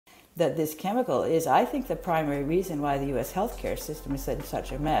that this chemical is, I think, the primary reason why the U.S. healthcare system is in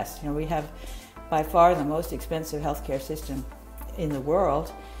such a mess. You know, we have by far the most expensive healthcare system in the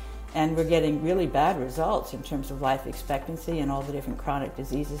world, and we're getting really bad results in terms of life expectancy and all the different chronic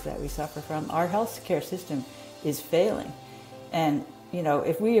diseases that we suffer from. Our healthcare system is failing. And, you know,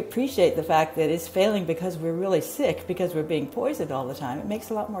 if we appreciate the fact that it's failing because we're really sick, because we're being poisoned all the time, it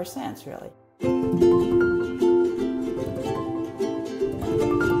makes a lot more sense, really.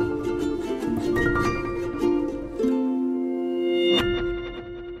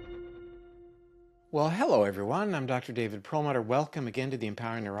 Well, hello everyone. I'm Dr. David Perlmutter. Welcome again to the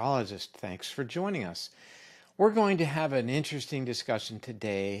Empowering Neurologist. Thanks for joining us. We're going to have an interesting discussion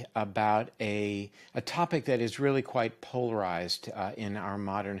today about a topic that is really quite polarized in our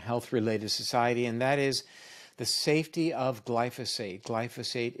modern health-related society, and that is the safety of glyphosate.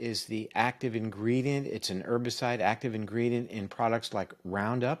 Glyphosate is the active ingredient. It's an herbicide, active ingredient in products like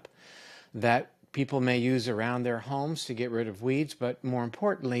Roundup that people may use around their homes to get rid of weeds, but more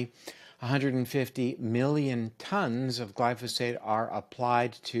importantly, 150 million tons of glyphosate are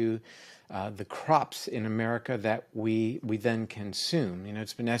applied to the crops in America that we then consume. You know,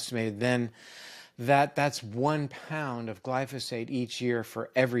 it's been estimated then that that's 1 pound of glyphosate each year for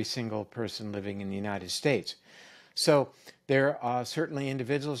every single person living in the United States. So there are certainly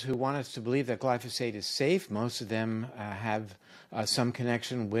individuals who want us to believe that glyphosate is safe. Most of them have some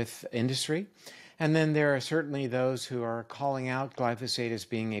connection with industry. And then there are certainly those who are calling out glyphosate as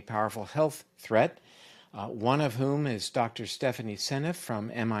being a powerful health threat, one of whom is Dr. Stephanie Seneff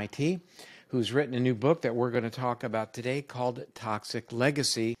from MIT, who's written a new book that we're going to talk about today called Toxic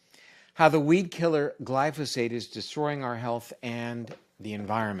Legacy: How the Weed Killer Glyphosate is Destroying Our Health and the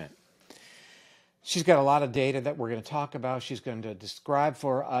Environment. She's got a lot of data that we're going to talk about. She's going to describe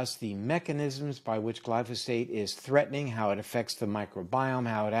for us the mechanisms by which glyphosate is threatening, how it affects the microbiome,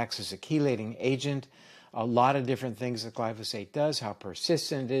 how it acts as a chelating agent, a lot of different things that glyphosate does, how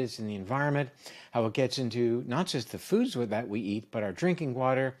persistent it is in the environment, how it gets into not just the foods that we eat, but our drinking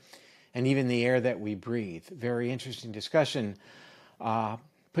water and even the air that we breathe. Very interesting discussion.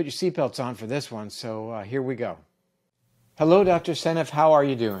 Put your seatbelts on for this one, so here we go. Hello, Dr. Seneff. How are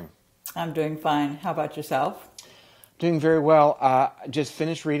you doing? I'm doing fine. How about yourself? Doing very well. Just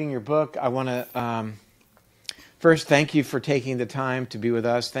finished reading your book. I want to first thank you for taking the time to be with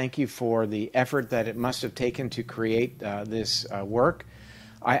us. Thank you for the effort that it must have taken to create this work.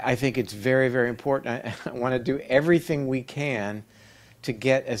 I think it's very, very important. I want to do everything we can to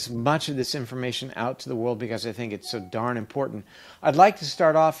get as much of this information out to the world because I think it's so darn important. I'd like to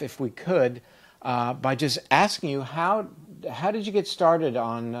start off, if we could, by just asking you how did you get started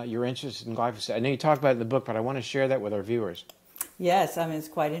on your interest in glyphosate? I know you talked about it in the book, but I want to share that with our viewers. Yes, I mean, it's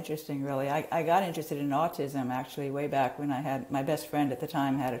quite interesting, really. I got interested in autism, actually, way back when I had, my best friend at the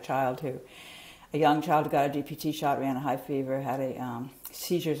time had a young child who got a DPT shot, ran a high fever, had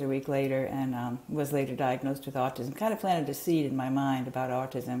seizures a week later, and was later diagnosed with autism. Kind of planted a seed in my mind about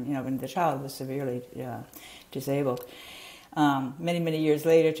autism, you know, when the child was severely disabled. Many years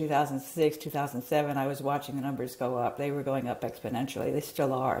later, 2006, 2007, I was watching the numbers go up. They were going up exponentially. They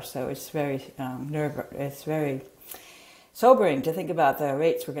still are. So it's very it's very sobering to think about the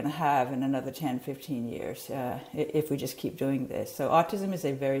rates we're going to have in another 10, 15 years if we just keep doing this. So autism is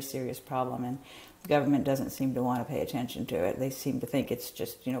a very serious problem, and the government doesn't seem to want to pay attention to it. They seem to think it's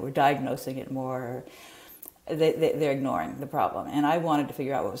just, you know, we're diagnosing it more. They're ignoring the problem, and I wanted to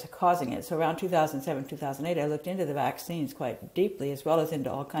figure out what was causing it. So around 2007, 2008, I looked into the vaccines quite deeply, as well as into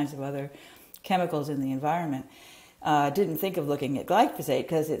all kinds of other chemicals in the environment. Didn't think of looking at glyphosate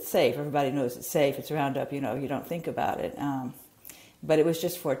because it's safe. Everybody knows it's safe. It's Roundup, you know, you don't think about it. But it was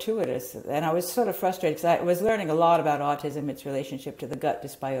just fortuitous, and I was sort of frustrated because I was learning a lot about autism, its relationship to the gut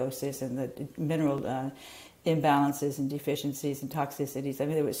dysbiosis and the mineral imbalances and deficiencies and toxicities. I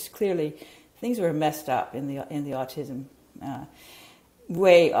mean, there was clearly things were messed up in the autism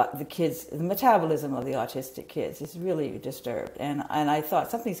way. The metabolism of the autistic kids is really disturbed, and I thought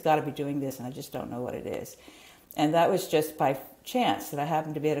something's got to be doing this, and I just don't know what it is. And that was just by chance that I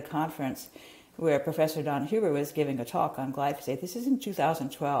happened to be at a conference where Professor Don Huber was giving a talk on glyphosate. This is in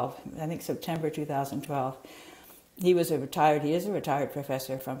 2012, I think September 2012. He is a retired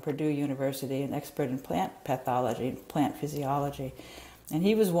professor from Purdue University, an expert in plant pathology and plant physiology. And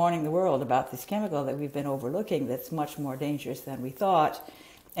he was warning the world about this chemical that we've been overlooking that's much more dangerous than we thought.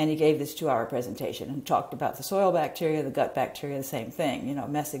 And he gave this 2-hour presentation and talked about the soil bacteria, the gut bacteria, the same thing, you know,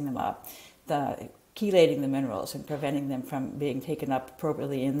 messing them up, chelating the minerals and preventing them from being taken up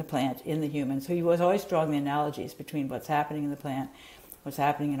appropriately in the plant, in the human. So he was always drawing the analogies between what's happening in the plant, what's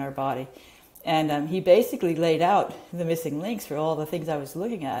happening in our body. And he basically laid out the missing links for all the things I was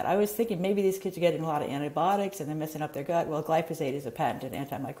looking at. I was thinking maybe these kids are getting a lot of antibiotics and they're messing up their gut. Well, glyphosate is a patented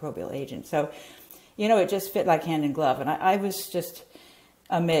antimicrobial agent. So, it just fit like hand in glove. And I was just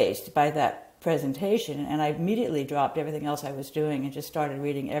amazed by that presentation. And I immediately dropped everything else I was doing and just started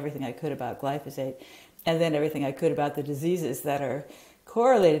reading everything I could about glyphosate, and then everything I could about the diseases that are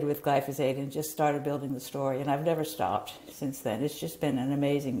correlated with glyphosate, and just started building the story. And I've never stopped since then. It's just been an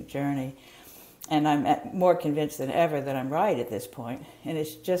amazing journey. And I'm more convinced than ever that I'm right at this point. And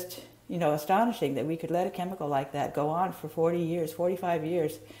it's just, astonishing that we could let a chemical like that go on for 40 years, 45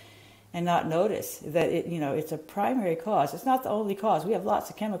 years, and not notice that it's a primary cause. It's not the only cause. We have lots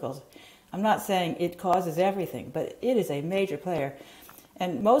of chemicals. I'm not saying it causes everything, but it is a major player.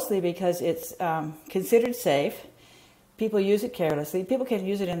 And mostly because it's considered safe. People use it carelessly. People can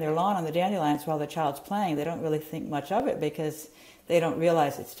use it in their lawn on the dandelions while the child's playing. They don't really think much of it because they don't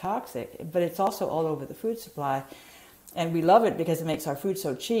realize it's toxic. But it's also all over the food supply. And we love it because it makes our food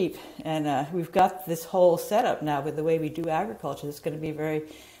so cheap. And we've got this whole setup now with the way we do agriculture that's going to be very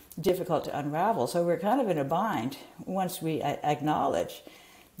difficult to unravel. So we're kind of in a bind once we acknowledge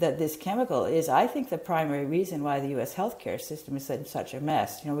that this chemical is, I think, the primary reason why the U.S. healthcare system is in such a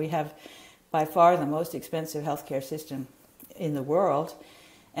mess. We have by far the most expensive healthcare system in the world,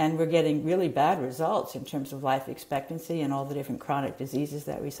 and we're getting really bad results in terms of life expectancy and all the different chronic diseases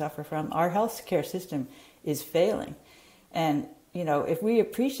that we suffer from. Our healthcare system is failing. And, if we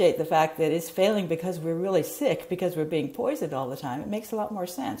appreciate the fact that it's failing because we're really sick, because we're being poisoned all the time, it makes a lot more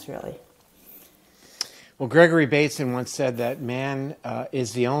sense, really. Well, Gregory Bateson once said that man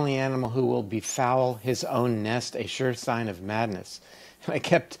is the only animal who will befoul his own nest, a sure sign of madness. And I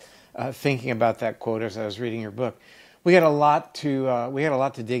kept thinking about that quote as I was reading your book. We had a lot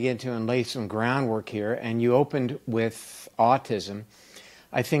to dig into and lay some groundwork here, and you opened with autism.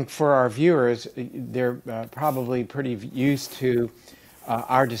 I think for our viewers, they're probably pretty used to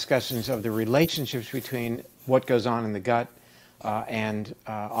our discussions of the relationships between what goes on in the gut and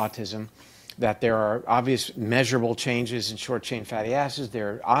autism. That there are obvious measurable changes in short-chain fatty acids. There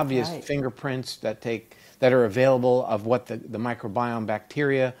are obvious fingerprints that are available of what the microbiome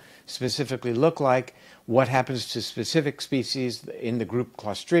bacteria specifically look like, what happens to specific species in the group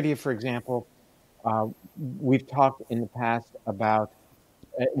Clostridia, for example. We've talked in the past about,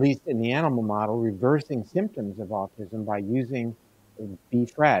 at least in the animal model, reversing symptoms of autism by using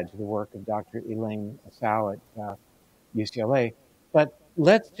B-Frag, the work of Dr. Elaine Sow at UCLA. But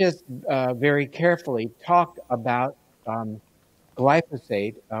let's just very carefully talk about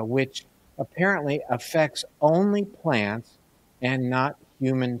glyphosate, which apparently affects only plants and not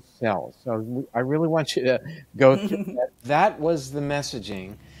human cells. So I really want you to go through that. That was the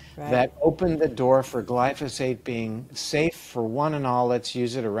messaging that opened the door for glyphosate being safe for one and all. Let's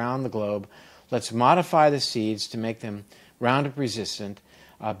use it around the globe. Let's modify the seeds to make them Roundup resistant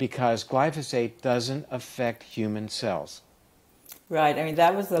because glyphosate doesn't affect human cells. Right. I mean,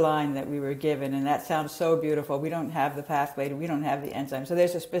 that was the line that we were given, and that sounds so beautiful. We don't have the pathway, we don't have the enzyme. So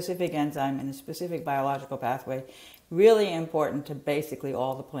there's a specific enzyme and a specific biological pathway, really important to basically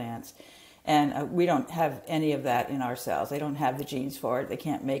all the plants. And we don't have any of that in our cells. They don't have the genes for it. They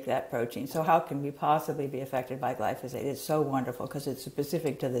can't make that protein. So how can we possibly be affected by glyphosate? It's so wonderful because it's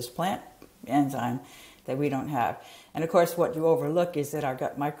specific to this plant enzyme that we don't have. And of course, what you overlook is that our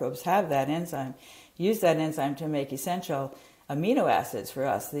gut microbes have that enzyme, use that enzyme to make essential amino acids for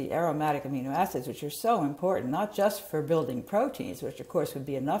us, the aromatic amino acids, which are so important, not just for building proteins, which of course would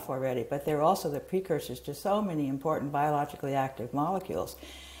be enough already, but they're also the precursors to so many important biologically active molecules,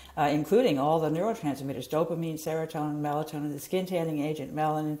 including all the neurotransmitters, dopamine, serotonin, melatonin, the skin tanning agent,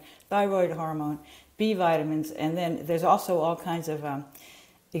 melanin, thyroid hormone, B vitamins, and then there's also all kinds of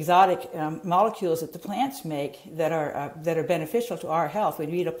exotic molecules that the plants make that are beneficial to our health. When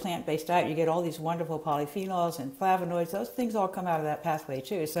you eat a plant-based diet, you get all these wonderful polyphenols and flavonoids. Those things all come out of that pathway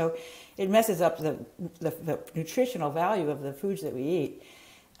too. So it messes up the nutritional value of the foods that we eat.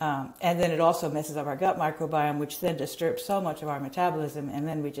 And then it also messes up our gut microbiome, which then disturbs so much of our metabolism, and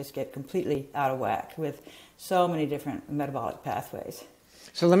then we just get completely out of whack with so many different metabolic pathways.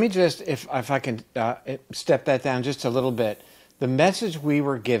 So let me just, if I can step that down just a little bit. The message we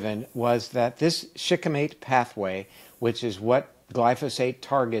were given was that this shikimate pathway, which is what glyphosate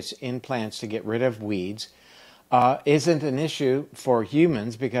targets in plants to get rid of weeds, isn't an issue for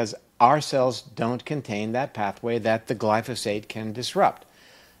humans because our cells don't contain that pathway that the glyphosate can disrupt.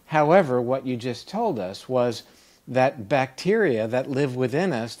 However, what you just told us was that bacteria that live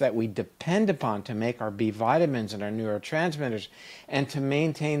within us that we depend upon to make our B vitamins and our neurotransmitters and to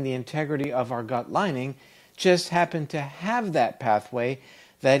maintain the integrity of our gut lining just happen to have that pathway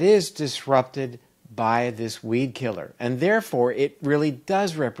that is disrupted by this weed killer. And therefore, it really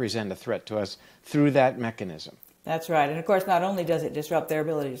does represent a threat to us through that mechanism. That's right. And of course, not only does it disrupt their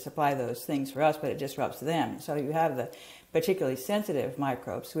ability to supply those things for us, but it disrupts them. So you have the particularly sensitive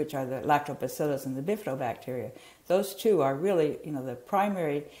microbes, which are the lactobacillus and the bifidobacteria. Those two are really, the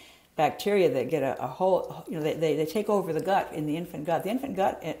primary bacteria that get a whole, they take over the gut in the infant gut. The infant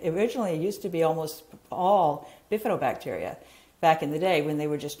gut originally used to be almost all bifidobacteria back in the day when they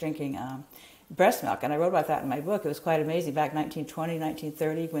were just drinking breast milk. And I wrote about that in my book. It was quite amazing. Back 1920,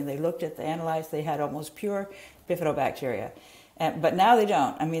 1930, when they looked at the analyzed, they had almost pure bifidobacteria. But now they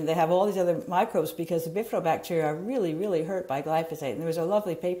don't. I mean, they have all these other microbes because the bifidobacteria are really, really hurt by glyphosate. And there was a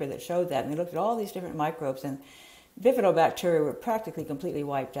lovely paper that showed that. And they looked at all these different microbes, and bifidobacteria were practically completely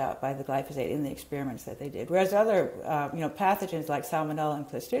wiped out by the glyphosate in the experiments that they did. Whereas other, pathogens like Salmonella and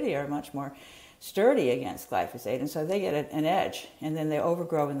Clostridia are much more sturdy against glyphosate, and so they get an edge, and then they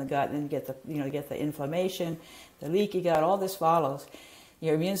overgrow in the gut, and then get the inflammation, the leaky gut. All this follows.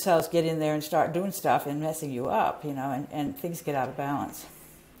 Your immune cells get in there and start doing stuff and messing you up, and things get out of balance.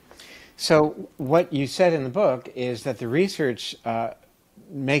 So what you said in the book is that the research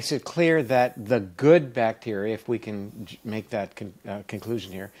makes it clear that the good bacteria, if we can make that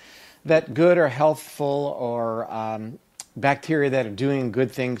conclusion here, that good or healthful or bacteria that are doing good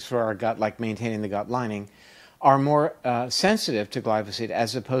things for our gut, like maintaining the gut lining, are more sensitive to glyphosate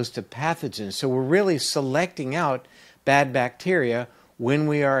as opposed to pathogens. So we're really selecting out bad bacteria when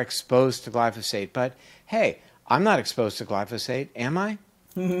we are exposed to glyphosate. But hey, I'm not exposed to glyphosate, am I?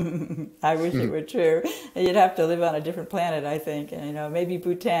 I wish it were true. You'd have to live on a different planet, I think. And, maybe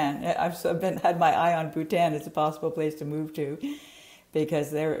Bhutan. I've had my eye on Bhutan as a possible place to move to, because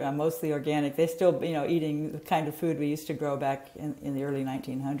they're mostly organic. They're still, eating the kind of food we used to grow back in the early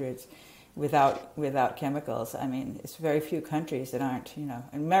 1900s without chemicals. I mean, it's very few countries that aren't,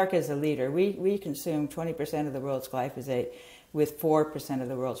 America is a leader. We consume 20% of the world's glyphosate with 4% of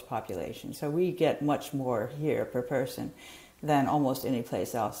the world's population. So we get much more here per person than almost any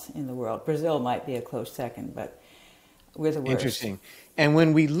place else in the world. Brazil might be a close second, but we're the worst. Interesting. And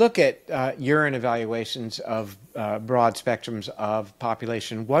when we look at urine evaluations of broad spectrums of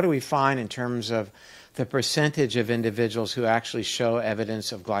population, what do we find in terms of the percentage of individuals who actually show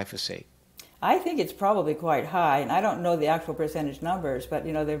evidence of glyphosate? I think it's probably quite high, and I don't know the actual percentage numbers, but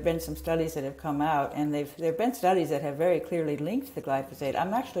there have been some studies that have come out, and there have been studies that have very clearly linked the glyphosate.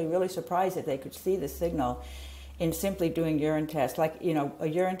 I'm actually really surprised that they could see the signal in simply doing urine tests, like a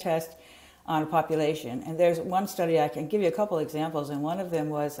urine test on a population. And there's one study, I can give you a couple examples, and one of them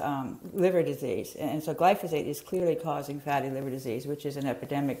was liver disease. And so glyphosate is clearly causing fatty liver disease, which is an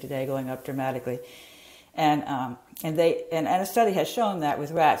epidemic today, going up dramatically. And a study has shown that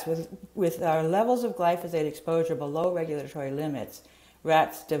with rats, with our levels of glyphosate exposure below regulatory limits,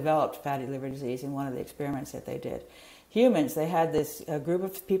 rats developed fatty liver disease in one of the experiments that they did. Humans, they had this group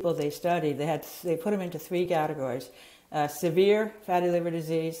of people they studied. They put them into three categories: severe fatty liver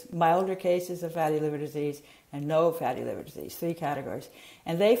disease, milder cases of fatty liver disease, and no fatty liver disease. Three categories,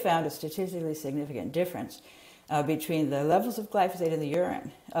 and they found a statistically significant difference between the levels of glyphosate in the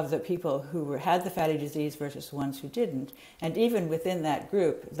urine of the people who had the fatty disease versus the ones who didn't. And even within that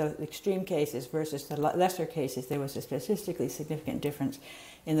group, the extreme cases versus the lesser cases, there was a statistically significant difference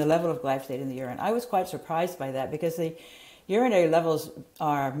in the level of glyphosate in the urine. I was quite surprised by that, because the urinary levels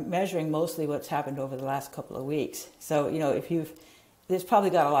are measuring mostly what's happened over the last couple of weeks. So, there's probably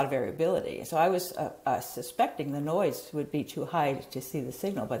got a lot of variability. So I was suspecting the noise would be too high to see the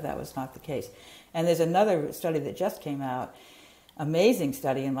signal, but that was not the case. And there's another study that just came out, amazing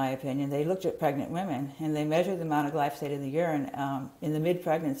study in my opinion. They looked at pregnant women, and they measured the amount of glyphosate in the urine in the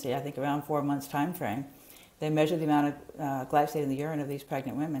mid-pregnancy, I think around 4 months time frame. They measured the amount of glyphosate in the urine of these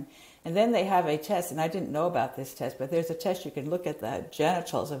pregnant women. And then they have a test, and I didn't know about this test, but there's a test you can look at the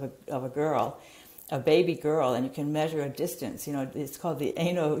genitals of a girl, a baby girl, and you can measure a distance. It's called the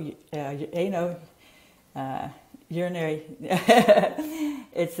urinary.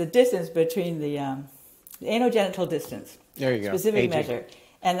 It's the distance between the anogenital distance. There you go. Specific measure.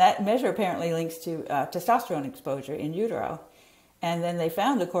 And that measure apparently links to testosterone exposure in utero. And then they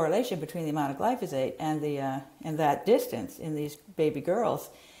found a correlation between the amount of glyphosate and that distance in these baby girls.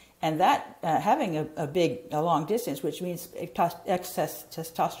 And that having a long distance, which means excess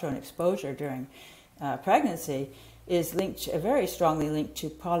testosterone exposure during pregnancy, is very strongly linked to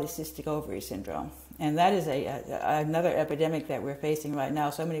polycystic ovary syndrome. And that is another epidemic that we're facing right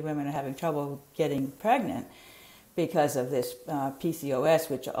now. So many women are having trouble getting pregnant because of this PCOS,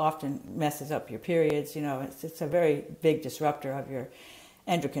 which often messes up your periods. It's a very big disruptor of your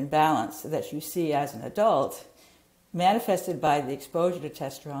endocrine balance that you see as an adult manifested by the exposure to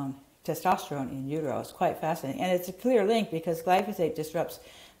testosterone in utero. It's quite fascinating. And it's a clear link because glyphosate disrupts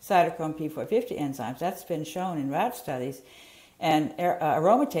cytochrome P450 enzymes. That's been shown in rat studies. And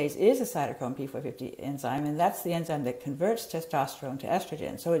aromatase is a cytochrome P450 enzyme, and that's the enzyme that converts testosterone to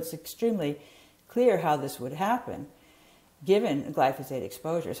estrogen. So it's extremely clear how this would happen given glyphosate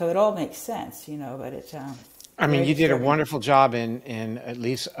exposure. So it all makes sense, but it's... I mean, you did a wonderful job in at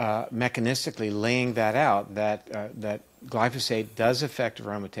least mechanistically laying that out, that glyphosate does affect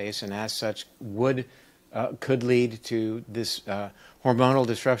aromatase, and as such could lead to this hormonal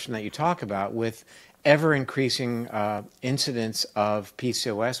disruption that you talk about, with ever-increasing incidence of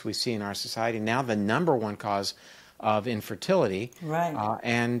PCOS we see in our society, now the #1 cause of infertility. Right.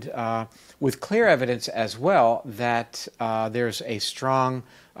 And with clear evidence as well that there's a strong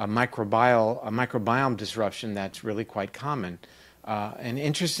microbiome disruption that's really quite common. And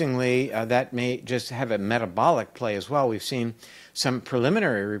interestingly, that may just have a metabolic play as well. We've seen some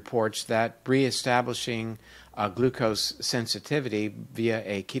preliminary reports that reestablishing glucose sensitivity via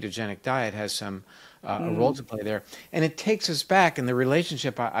a ketogenic diet has some a role to play there. And it takes us back, and the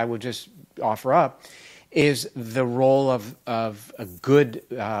relationship I would just offer up is the role of a good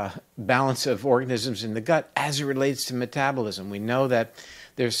balance of organisms in the gut as it relates to metabolism. We know that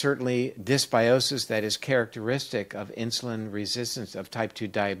there's certainly dysbiosis that is characteristic of insulin resistance of type 2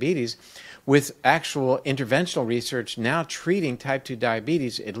 diabetes, with actual interventional research now treating type 2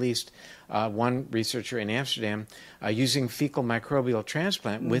 diabetes, at least one researcher in Amsterdam, using fecal microbial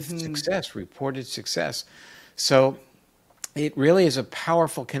transplant with success, reported success. So it really is a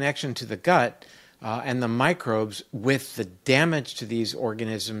powerful connection to the gut and the microbes with the damage to these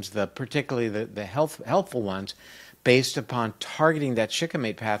organisms, particularly the helpful ones, based upon targeting that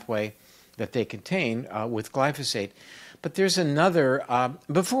shikimate pathway that they contain with glyphosate. But there's another,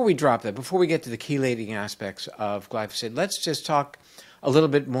 before we drop that, before we get to the chelating aspects of glyphosate, let's just talk a little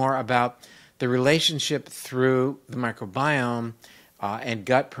bit more about the relationship through the microbiome and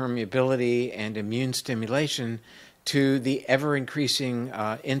gut permeability and immune stimulation to the ever-increasing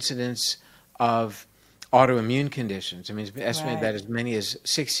incidence of autoimmune conditions. I mean, it's estimated that as many as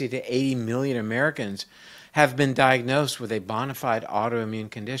 60 to 80 million Americans have been diagnosed with a bona fide autoimmune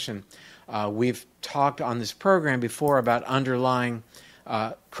condition. We've talked on this program before about underlying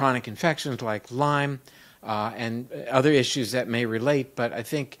chronic infections like Lyme and other issues that may relate, but I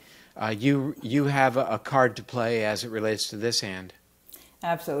think you have a card to play as it relates to this hand.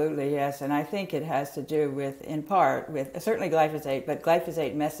 Absolutely, yes. And I think it has to do with, in part, with certainly glyphosate, but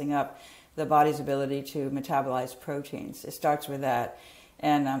glyphosate messing up the body's ability to metabolize proteins. It starts with that.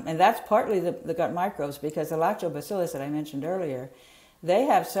 And that's partly the gut microbes, because the lactobacillus that I mentioned earlier, they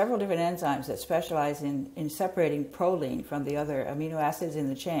have several different enzymes that specialize in separating proline from the other amino acids in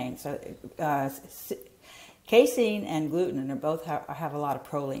the chain. So casein and gluten are both have a lot of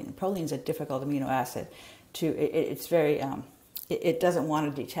proline. Proline is a difficult amino acid. It doesn't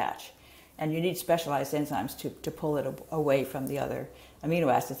want to detach, and you need specialized enzymes to pull it away from the other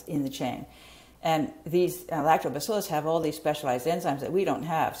amino acids in the chain. And these lactobacillus have all these specialized enzymes that we don't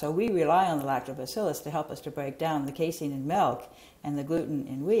have. So we rely on the lactobacillus to help us to break down the casein in milk and the gluten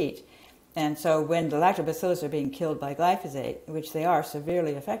in wheat. And so when the lactobacillus are being killed by glyphosate, which they are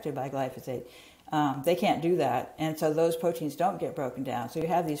severely affected by glyphosate, they can't do that. And so those proteins don't get broken down. So you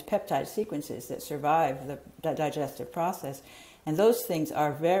have these peptide sequences that survive the digestive process. And those things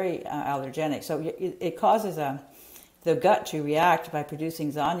are very allergenic. So it causes the gut to react by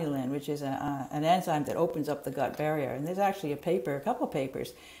producing zonulin, which is an enzyme that opens up the gut barrier. And there's actually a couple of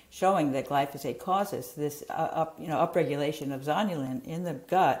papers, showing that glyphosate causes this upregulation of zonulin in the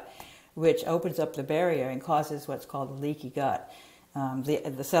gut, which opens up the barrier and causes what's called a leaky gut.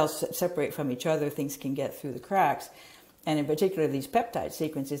 The cells separate from each other, things can get through the cracks. And in particular, these peptide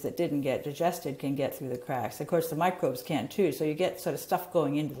sequences that didn't get digested can get through the cracks. Of course, the microbes can too, so you get sort of stuff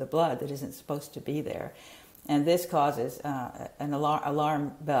going into the blood that isn't supposed to be there. And this causes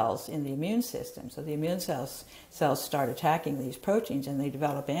alarm bells in the immune system. So the immune cells start attacking these proteins, and they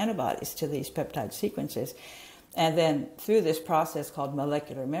develop antibodies to these peptide sequences. And then through this process called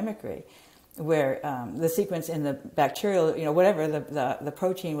molecular mimicry, where the sequence in the bacterial, whatever the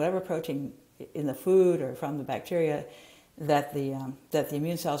protein, whatever protein in the food or from the bacteria that the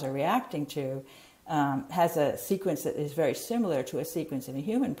immune cells are reacting to, has a sequence that is very similar to a sequence in a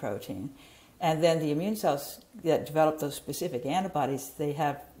human protein. And then the immune cells that develop those specific antibodies,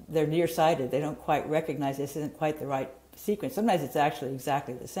 they're nearsighted. They don't quite recognize this isn't quite the right sequence. Sometimes it's actually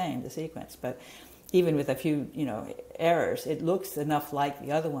exactly the same, the sequence, but even with a few errors, it looks enough like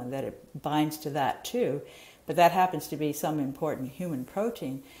the other one that it binds to that too. But that happens to be some important human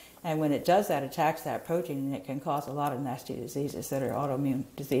protein. And when it does that, attacks that protein, and it can cause a lot of nasty diseases that are autoimmune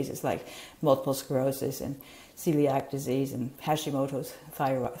diseases like multiple sclerosis and celiac disease and Hashimoto's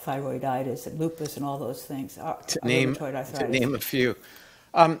thyroiditis and lupus and all those things. To name a few.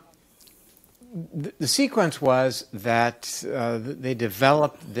 The sequence was that they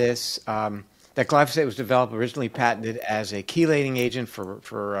developed this, that glyphosate was developed, originally patented as a chelating agent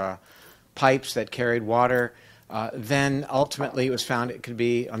for pipes that carried water. Then ultimately it was found it could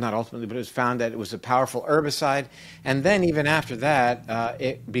be, not ultimately, but it was found that it was a powerful herbicide. And then even after that,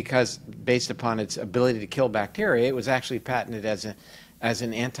 because based upon its ability to kill bacteria, it was actually patented as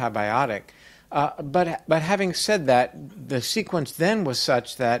an antibiotic. But having said that, the sequence then was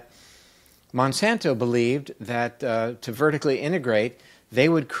such that Monsanto believed that to vertically integrate, they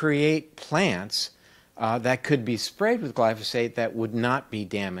would create plants that could be sprayed with glyphosate that would not be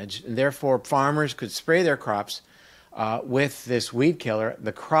damaged, and therefore farmers could spray their crops with this weed killer.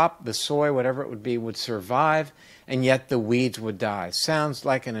 The crop, the soy, whatever it would be, would survive, and yet the weeds would die. Sounds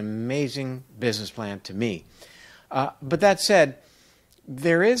like an amazing business plan to me. But that said,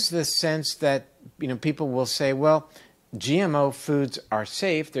 there is this sense that people will say, well, GMO foods are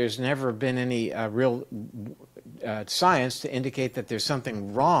safe. There's never been any real science to indicate that there's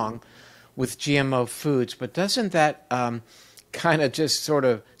something wrong with GMO foods, but doesn't that kind of just sort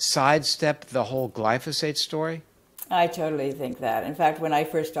of sidestep the whole glyphosate story? I totally think that. In fact, when I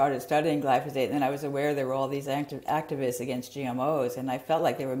first started studying glyphosate, then I was aware there were all these activists against GMOs, and I felt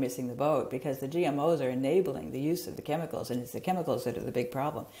like they were missing the boat because the GMOs are enabling the use of the chemicals, and it's the chemicals that are the big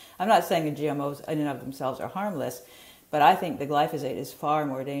problem. I'm not saying the GMOs in and of themselves are harmless, but I think the glyphosate is far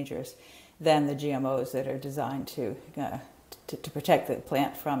more dangerous than the GMOs that are designed to protect the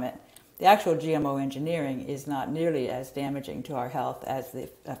plant from it. The actual GMO engineering is not nearly as damaging to our health as the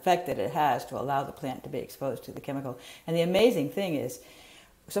effect that it has to allow the plant to be exposed to the chemical. And the amazing thing is,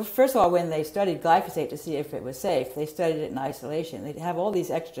 so first of all, when they studied glyphosate to see if it was safe, they studied it in isolation. They have all these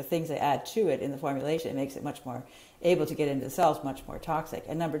extra things they add to it in the formulation. It makes it much more able to get into the cells, much more toxic.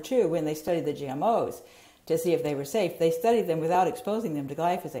 And number two, when they studied the GMOs to see if they were safe, they studied them without exposing them to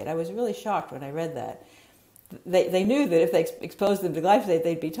glyphosate. I was really shocked when I read that. They knew that if they exposed them to glyphosate,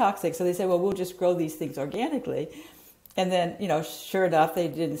 they'd be toxic. So they said, well, we'll just grow these things organically. And then, sure enough, they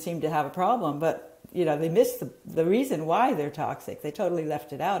didn't seem to have a problem. But, they missed the reason why they're toxic. They totally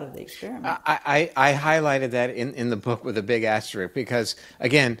left it out of the experiment. I highlighted that in the book with a big asterisk because,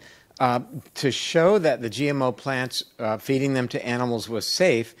 again, to show that the GMO plants, feeding them to animals was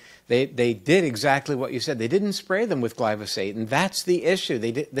safe, they did exactly what you said. They didn't spray them with glyphosate, and that's the issue.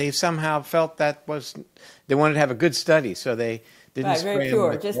 They somehow felt they wanted to have a good study, so they didn't spray very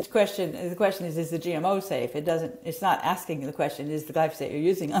pure. them. Just the question is the GMO safe? It's not asking the question, is the glyphosate you're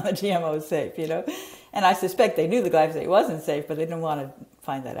using on the GMO safe, And I suspect they knew the glyphosate wasn't safe, but they didn't want to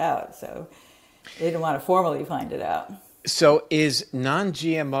find that out, so they didn't want to formally find it out. So is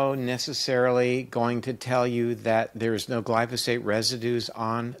non-GMO necessarily going to tell you that there's no glyphosate residues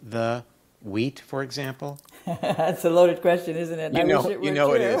on the wheat, for example? That's a loaded question, isn't it? You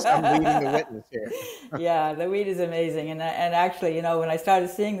know it is. I'm leading the witness here. Yeah, the wheat is amazing. And actually, when I started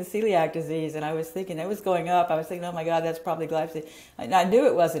seeing the celiac disease and I was thinking it was going up, I was thinking, oh my God, that's probably glyphosate. And I knew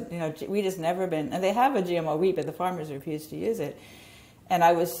it wasn't. Wheat has never been, and they have a GMO wheat, but the farmers refuse to use it. And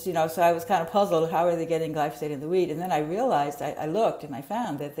I was, so I was kind of puzzled, how are they getting glyphosate in the wheat? And then I realized, I looked and I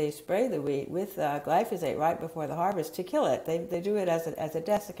found that they spray the wheat with glyphosate right before the harvest to kill it. They do it as a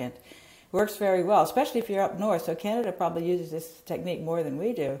desiccant. Works very well, especially if you're up north. So Canada probably uses this technique more than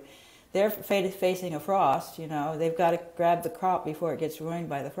we do. They're facing a frost, they've got to grab the crop before it gets ruined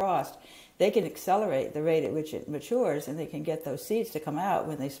by the frost. They can accelerate the rate at which it matures, and they can get those seeds to come out.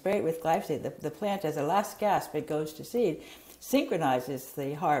 When they spray it with glyphosate, the plant, as a last gasp, it goes to seed, synchronizes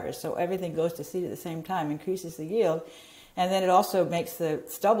the harvest, so everything goes to seed at the same time, increases the yield, and then it also makes the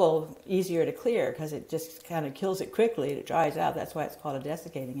stubble easier to clear because it just kind of kills it quickly. It dries out. That's why it's called a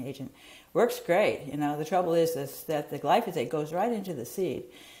desiccating agent. Works great. The trouble is that the glyphosate goes right into the seed,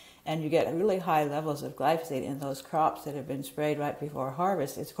 and you get really high levels of glyphosate in those crops that have been sprayed right before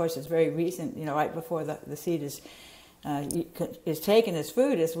harvest. Of course, it's very recent, right before the seed is taken as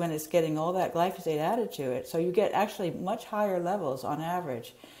food is when it's getting all that glyphosate added to it. So you get actually much higher levels on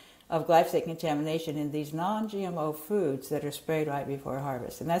average of glyphosate contamination in these non-GMO foods that are sprayed right before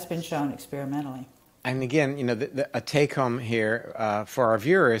harvest. And that's been shown experimentally. And again, a take-home here for our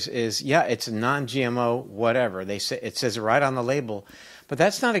viewers is, yeah, it's a non-GMO whatever. It says it right on the label. But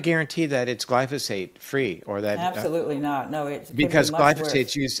that's not a guarantee that it's glyphosate-free or that... Absolutely not. No, it's because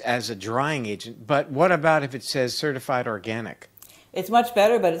glyphosate's used as a drying agent. But what about if it says certified organic? It's much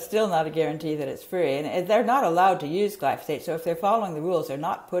better, but it's still not a guarantee that it's free. And they're not allowed to use glyphosate. So if they're following the rules, they're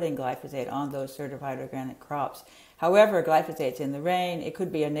not putting glyphosate on those certified organic crops. However, glyphosate's in the rain. It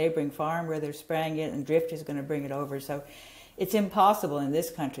could be a neighboring farm where they're spraying it, and drift is going to bring it over. So it's impossible in this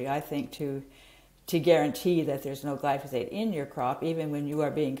country, I think, to guarantee that there's no glyphosate in your crop, even when you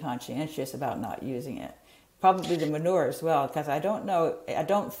are being conscientious about not using it. Probably the manure as well, because I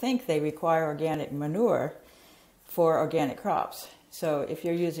don't think they require organic manure for organic crops. So if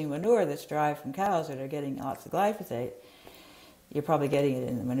you're using manure that's derived from cows that are getting lots of glyphosate, you're probably getting it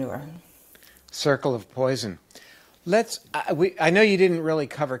in the manure. Circle of poison. I know you didn't really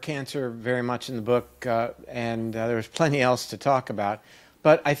cover cancer very much in the book, and there was plenty else to talk about.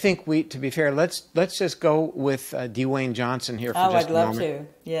 But I think to be fair, let's just go with Dwayne Johnson here for just a moment. Oh, I'd love to.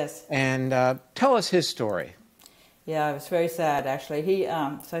 Yes. And tell us his story. Yeah, it was very sad, actually.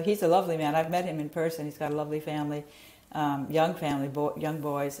 So he's a lovely man. I've met him in person. He's got a lovely family, young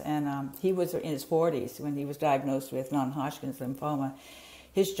boys, and he was in his 40s when he was diagnosed with non-Hodgkin's lymphoma.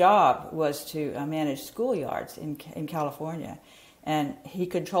 His job was to manage schoolyards in California. And he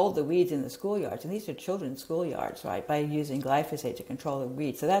controlled the weeds in the schoolyards, and these are children's schoolyards, right, by using glyphosate to control the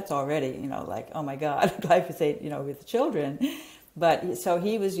weeds. So that's already, like, oh my God, glyphosate, with the children. But so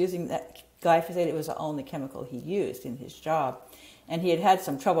he was using that glyphosate. It was the only chemical he used in his job. And he had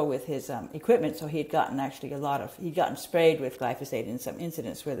some trouble with his equipment, so he'd gotten sprayed with glyphosate in some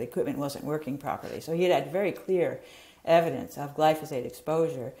incidents where the equipment wasn't working properly. So he had very clear evidence of glyphosate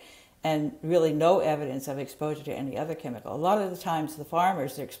exposure, and really no evidence of exposure to any other chemical. A lot of the times the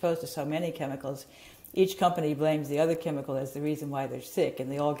farmers are exposed to so many chemicals, each company blames the other chemical as the reason why they're sick,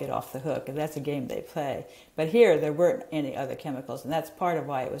 and they all get off the hook, and that's a game they play. But here there weren't any other chemicals, and that's part of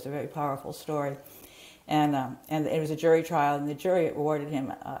why it was a very powerful story. And it was a jury trial, and the jury awarded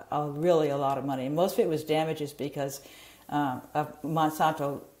him really a lot of money. And most of it was damages because of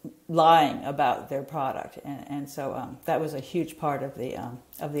Monsanto lying about their product, and so that was a huge part of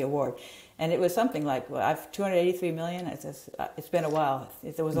the award. And it was something like $283 million. It's been a while.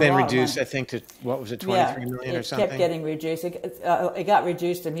 It was then reduced, I think, to what was it, 23 million or something. It kept getting reduced. It got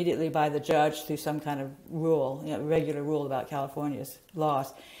reduced immediately by the judge through some kind of rule, regular rule about California's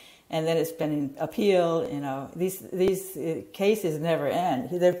laws. And then it's been in appeal. These cases never end.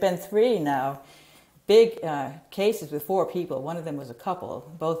 There've been 3 now. Big cases with 4 people. One of them was a couple,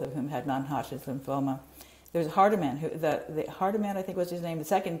 both of whom had non-Hodgkin's lymphoma. There was Hardiman, Hardiman, I think was his name, the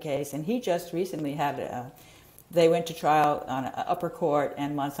second case, and he just recently they went to trial on upper court,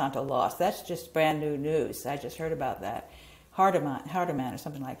 and Monsanto lost. That's just brand new news. I just heard about that. Hardiman or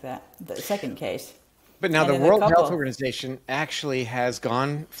something like that, the second case. But now the World Health Organization actually has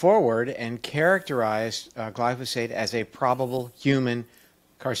gone forward and characterized glyphosate as a probable human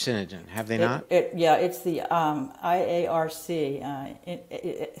carcinogen, have they not? It's the IARC,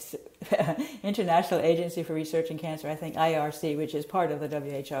 International Agency for Research in Cancer, I think IARC, which is part of the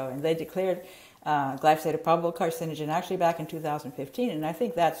WHO, and they declared glyphosate a probable carcinogen actually back in 2015, and I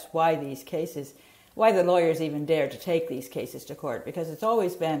think that's why why the lawyers even dared to take these cases to court, because it's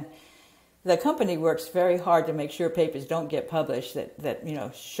always been, the company works very hard to make sure papers don't get published that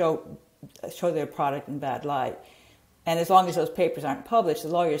show their product in bad light. And as long as those papers aren't published, the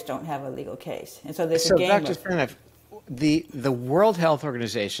lawyers don't have a legal case. And so there's a game. So, Dr. Seneff, the World Health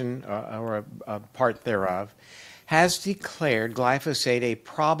Organization, or a part thereof, has declared glyphosate a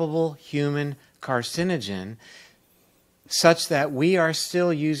probable human carcinogen, such that we are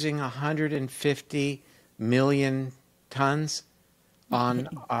still using 150 million tons on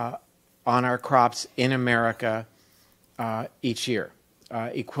our crops in America each year.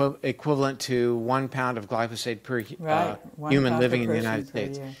 Equivalent to 1 pound of glyphosate per human living in the United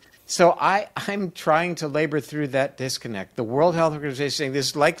States. So I'm trying to labor through that disconnect. The World Health Organization is saying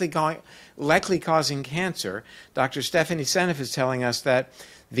this is likely causing cancer. Dr. Stephanie Seneff is telling us that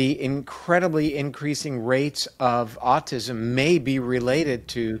the incredibly increasing rates of autism may be related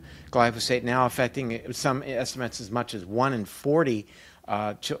to glyphosate, now affecting some estimates as much as 1 in 40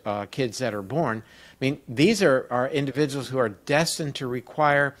 kids that are born. I mean, these are individuals who are destined to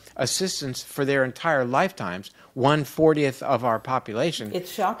require assistance for their entire lifetimes, 1/40 of our population. It's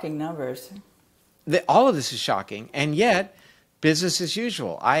shocking numbers. All of this is shocking, and yet business as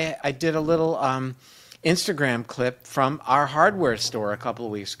usual. I did a little Instagram clip from our hardware store a couple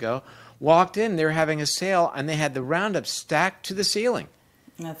of weeks ago. Walked in, they were having a sale, and they had the Roundup stacked to the ceiling.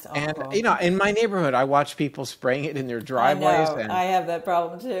 That's awful. And in my neighborhood, I watch people spraying it in their driveways. I know. I have that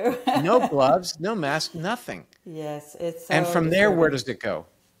problem too. No gloves, no mask, nothing. Yes, it's so and from there, where does it go?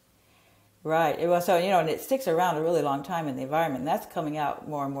 Right. Well, so and it sticks around a really long time in the environment. And that's coming out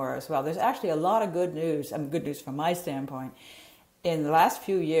more and more as well. There's actually a lot of good news. Good news from my standpoint. in the last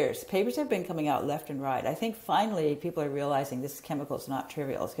few years, papers have been coming out left and right. I think finally people are realizing this chemical is not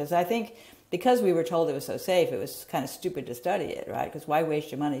trivial, because I think because we were told it was so safe, it was kind of stupid to study it, right? Because why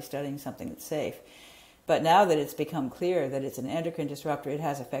waste your money studying something that's safe? But now that it's become clear that it's an endocrine disruptor, it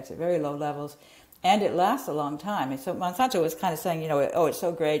has effects at very low levels, and it lasts a long time. And so Monsanto was kind of saying, oh, it's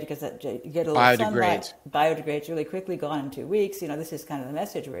so great because you get a little sunlight, biodegrades really quickly, gone in 2 weeks. This is kind of the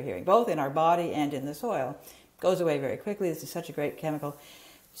message we're hearing, both in our body and in the soil. Goes away very quickly. This is such a great chemical.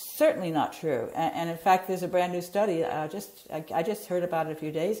 Certainly not true. And in fact, there's a brand new study. I just heard about it a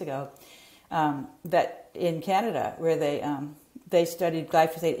few days ago. That in Canada, where they studied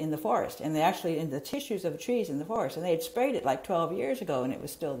glyphosate in the forest, and they actually in the tissues of trees in the forest, and they had sprayed it like 12 years ago, and it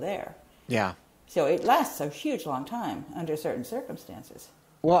was still there. Yeah. So it lasts a huge long time under certain circumstances.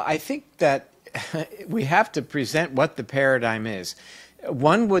 Well, I think that we have to present what the paradigm is.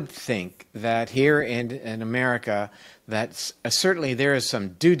 One would think that here in America, that certainly there is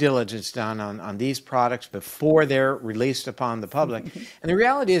some due diligence done on these products before they're released upon the public. And the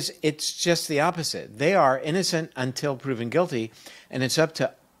reality is it's just the opposite. They are innocent until proven guilty, and it's up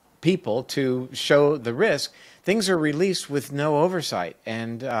to people to show the risk. Things are released with no oversight.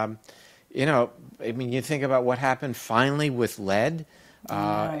 And, you think about what happened finally with lead.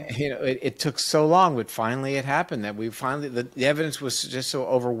 It took so long, but finally it happened that the evidence was just so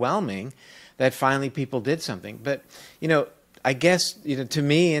overwhelming that finally people did something. But, I guess, to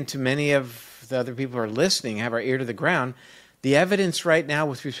me and to many of the other people who are listening, have our ear to the ground, the evidence right now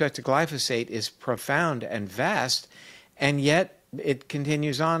with respect to glyphosate is profound and vast, and yet it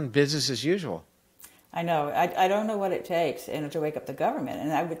continues on business as usual. I know. I don't know what it takes to wake up the government.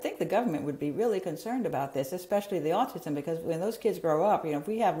 And I would think the government would be really concerned about this, especially the autism, because when those kids grow up, if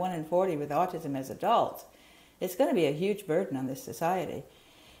we have 1 in 40 with autism as adults, it's going to be a huge burden on this society.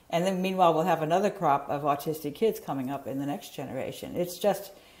 And then meanwhile, we'll have another crop of autistic kids coming up in the next generation.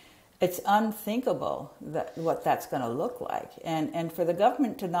 It's unthinkable what that's going to look like. And for the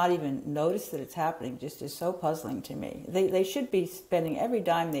government to not even notice that it's happening just is so puzzling to me. They should be spending every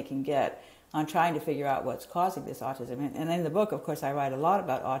dime they can get on trying to figure out what's causing this autism. And in the book, of course, I write a lot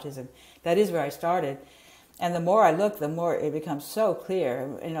about autism. That is where I started. And the more I look, the more it becomes so clear.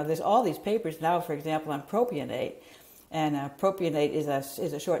 There's all these papers now, for example, on propionate. And propionate is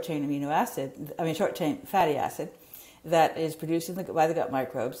a short-chain short-chain fatty acid that is produced by the gut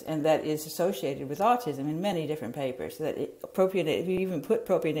microbes and that is associated with autism in many different papers. Propionate, if you even put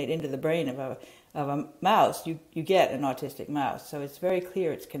propionate into the brain of a mouse, you get an autistic mouse. So it's very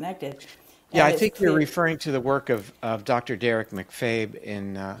clear it's connected. Yeah, I think you're referring to the work of Dr. Derek McFabe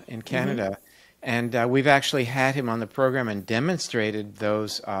in Canada, and we've actually had him on the program and demonstrated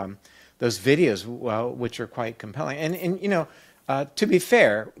those videos, which are quite compelling. And to be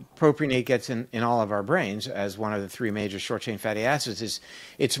fair, propionate gets in all of our brains as one of the 3 major short-chain fatty acids.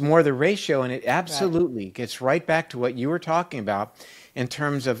 It's more the ratio, and it absolutely gets right back to what you were talking about in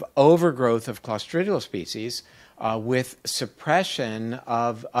terms of overgrowth of Clostridial species. With suppression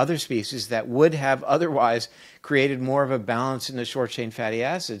of other species that would have otherwise created more of a balance in the short-chain fatty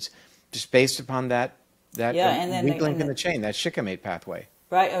acids, just based upon that weak link in the chain, that shikimate pathway.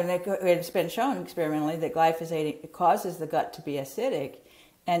 Right, and it's been shown experimentally that glyphosate causes the gut to be acidic,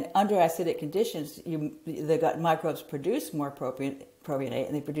 and under acidic conditions, the gut microbes produce more propionate,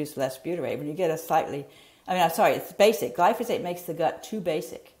 and they produce less butyrate. When you get it's basic. Glyphosate makes the gut too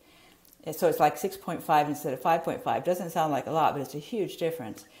basic. So it's like 6.5 instead of 5.5. Doesn't sound like a lot, but it's a huge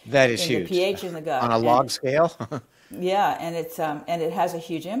difference. That is huge. The pH in the gut. On a log scale? Yeah, and it has a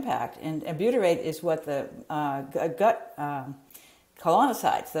huge impact. And butyrate is what the gut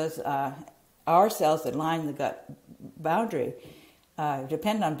colonocytes, those our cells that line the gut boundary,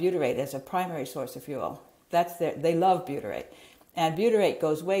 depend on butyrate as a primary source of fuel. They love butyrate. And butyrate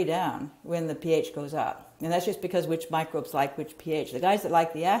goes way down when the pH goes up. And that's just because which microbes like which pH. The guys that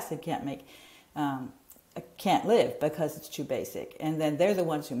like the acid can't live because it's too basic. And then they're the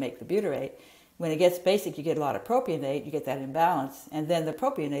ones who make the butyrate. When it gets basic, you get a lot of propionate, you get that imbalance. And then the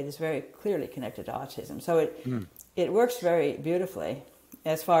propionate is very clearly connected to autism. So it works very beautifully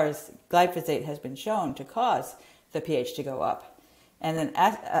as far as glyphosate has been shown to cause the pH to go up. And then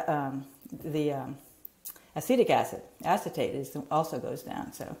the acetic acid, acetate, also goes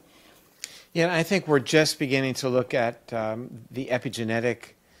down. So. Yeah, I think we're just beginning to look at the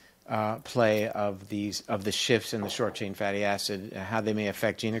epigenetic play of the shifts in the short-chain fatty acid, how they may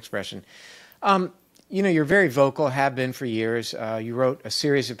affect gene expression. You're very vocal, have been for years. You wrote a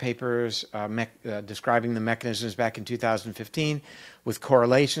series of papers describing the mechanisms back in 2015 with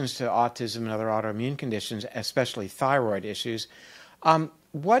correlations to autism and other autoimmune conditions, especially thyroid issues.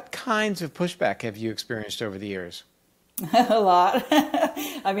 What kinds of pushback have you experienced over the years? A lot.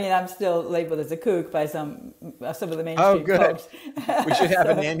 I mean, I'm still labeled as a kook by some of the Oh, mainstream good. folks. We should have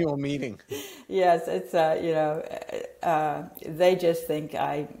an So, annual meeting. yes, it's they just think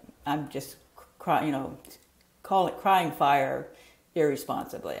I'm just call it crying fire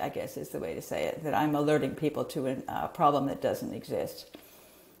irresponsibly, I guess is the way to say it. That I'm alerting people to a problem that doesn't exist,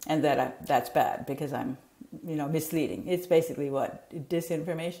 and that's bad because I'm misleading. It's basically what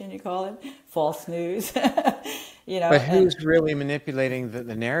disinformation you call it, false news. But And who's really manipulating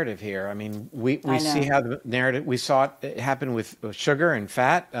the narrative here? I mean, we I see know. how the narrative, we saw it happen with sugar and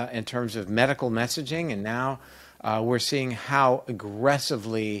fat in terms of medical messaging, and now we're seeing how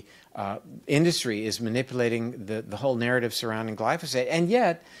aggressively industry is manipulating the whole narrative surrounding glyphosate. And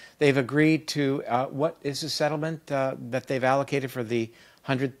yet, they've agreed to what is the settlement that they've allocated for the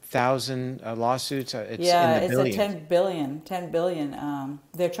 100,000 lawsuits? It's in Yeah, the it's a billions. 10 billion, 10 billion.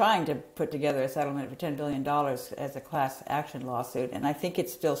 They're trying to put together a settlement for $10 billion as a class action lawsuit, and I think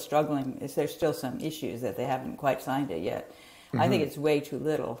it's still struggling. There's still some issues that they haven't quite signed it yet. I think it's way too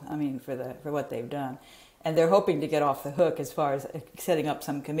little. I mean, for what they've done, and they're hoping to get off the hook as far as setting up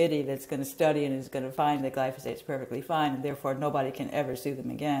some committee that's going to study and is going to find that glyphosate's perfectly fine, and therefore nobody can ever sue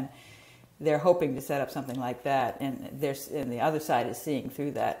them again. They're hoping to set up something like that, and the other side is seeing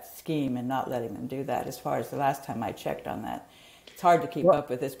through that scheme and not letting them do that. As far as the last time I checked on that, it's hard to keep up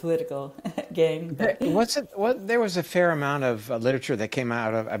with this political game. But There was a fair amount of literature that came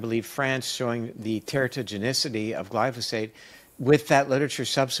out of, I believe, France showing the teratogenicity of glyphosate, with that literature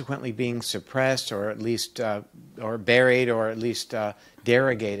subsequently being suppressed or at least or buried or at least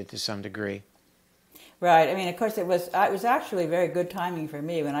derogated to some degree. right, I mean, of course, it was actually very good timing for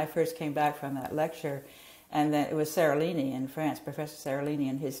me when I first came back from that lecture, and then it was Seralini in France, Professor Seralini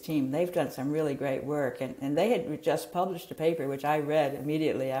and his team. They've done some really great work, and they had just published a paper which I read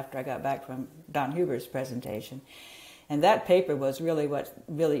immediately after I got back from Don Huber's presentation. And that paper was really what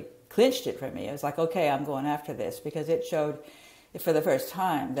really clinched it for me. It was like, okay, I'm going after this, because it showed for the first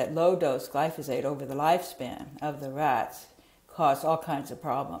time that low-dose glyphosate over the lifespan of the rats caused all kinds of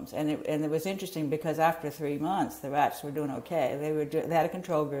problems. And it was interesting because after 3 months, the rats were doing okay. They had a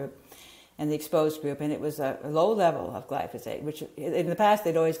control group and the exposed group, and it was a low level of glyphosate, which in the past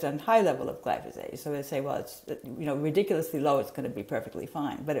they'd always done high level of glyphosate. So they'd say, well, it's ridiculously low, it's going to be perfectly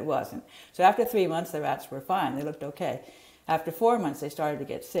fine, but it wasn't. So after 3 months, the rats were fine. They looked okay. After 4 months, they started to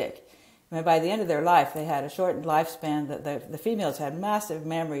get sick. And by the end of their life, they had a shortened lifespan. The females had massive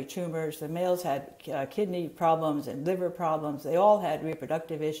mammary tumors. The males had kidney problems and liver problems. They all had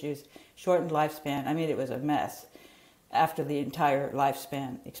reproductive issues, shortened lifespan. I mean, it was a mess after the entire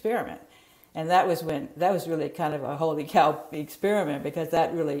lifespan experiment. And that was really kind of a holy cow experiment, because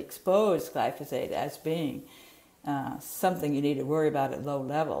that really exposed glyphosate as being something you need to worry about at low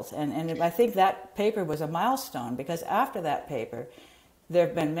levels. And I think that paper was a milestone, because after that paper, there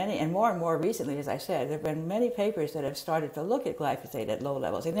have been many, and more recently, as I said, there have been many papers that have started to look at glyphosate at low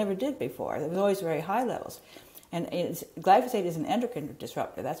levels. They never did before. It was always very high levels. And glyphosate is an endocrine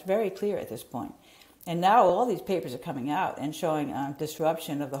disruptor. That's very clear at this point. And now all these papers are coming out and showing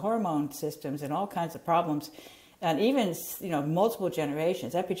disruption of the hormone systems and all kinds of problems, and even multiple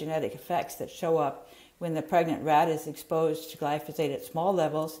generations, epigenetic effects that show up when the pregnant rat is exposed to glyphosate at small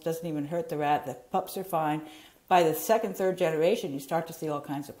levels. It doesn't even hurt the rat. The pups are fine. By the second, third generation, you start to see all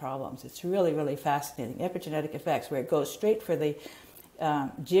kinds of problems. It's really, really fascinating. Epigenetic effects, where it goes straight for the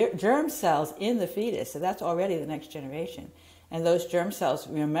germ cells in the fetus. So that's already the next generation. And those germ cells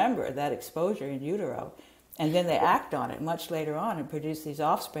remember that exposure in utero, and then they act on it much later on and produce these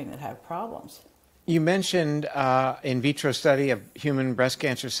offspring that have problems. You mentioned in vitro study of human breast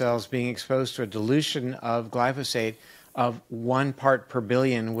cancer cells being exposed to a dilution of glyphosate of 1 part per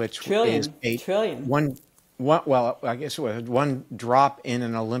billion, which is Trillion. well, I guess it was 1 drop in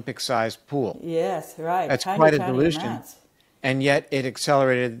an Olympic-sized pool. Yes, right. That's Tiny, quite a tiny dilution, amounts. and yet it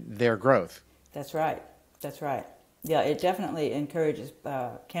accelerated their growth. That's right. That's right. Yeah, it definitely encourages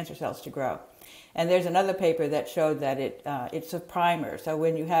cancer cells to grow. And there's another paper that showed that it's a primer. So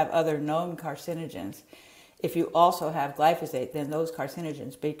when you have other known carcinogens, if you also have glyphosate, then those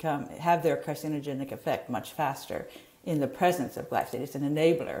carcinogens have their carcinogenic effect much faster in the presence of glyphosate. It's an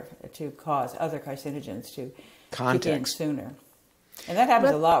enabler to cause other carcinogens to kick in sooner. And that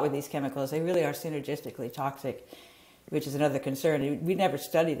happens a lot with these chemicals. They really are synergistically toxic, which is another concern. We never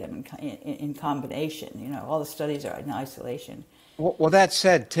study them in combination. All the studies are in isolation. Well, that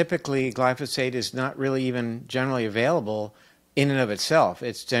said, typically glyphosate is not really even generally available in and of itself.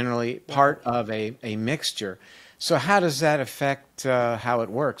 It's generally part of a mixture. So how does that affect how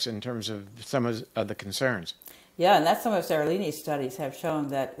it works in terms of some of the concerns? Yeah, and that's some of Seralini's studies have shown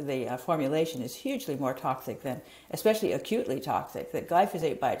that the formulation is hugely more toxic than, especially acutely toxic, that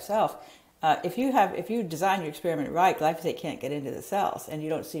glyphosate by itself, if you design your experiment right, glyphosate can't get into the cells and you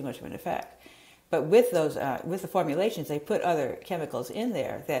don't see much of an effect. But with with the formulations, they put other chemicals in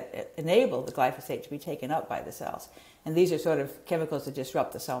there that enable the glyphosate to be taken up by the cells. And these are sort of chemicals that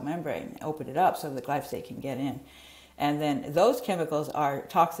disrupt the cell membrane, open it up so the glyphosate can get in. And then those chemicals are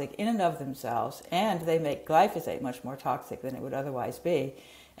toxic in and of themselves, and they make glyphosate much more toxic than it would otherwise be.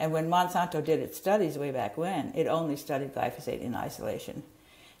 And when Monsanto did its studies way back when, it only studied glyphosate in isolation.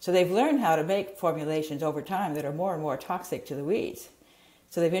 So they've learned how to make formulations over time that are more and more toxic to the weeds.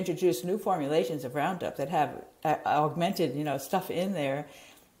 So they've introduced new formulations of Roundup that have augmented, stuff in there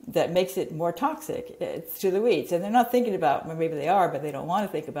that makes it more toxic to the weeds. And they're not thinking about, well, maybe they are, but they don't want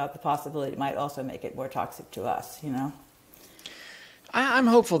to think about the possibility it might also make it more toxic to us, I'm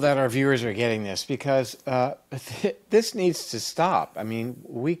hopeful that our viewers are getting this, because this needs to stop. I mean,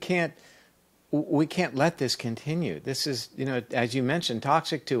 we can't let this continue. This is, as you mentioned,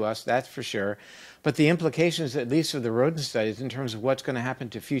 toxic to us, that's for sure. But the implications, at least of the rodent studies, in terms of what's going to happen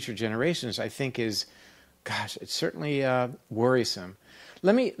to future generations, I think is, gosh, it's certainly worrisome.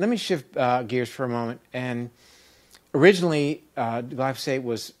 Let me shift gears for a moment. And originally, glyphosate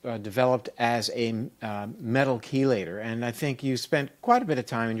was developed as a metal chelator, and I think you spent quite a bit of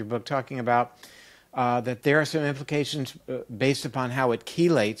time in your book talking about that there are some implications based upon how it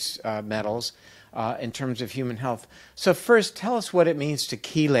chelates metals in terms of human health. So first, tell us what it means to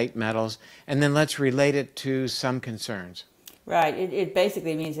chelate metals, and then let's relate it to some concerns. Right. It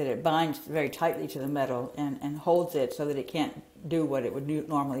basically means that it binds very tightly to the metal and holds it so that it can't do what it would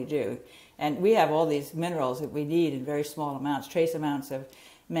normally do. And we have all these minerals that we need in very small amounts, trace amounts of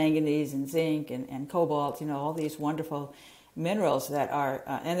manganese and zinc and cobalt, all these wonderful minerals that are,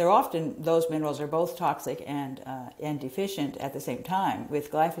 and they're often, those minerals are both toxic and deficient at the same time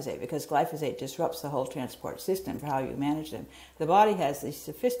with glyphosate, because glyphosate disrupts the whole transport system for how you manage them. The body has these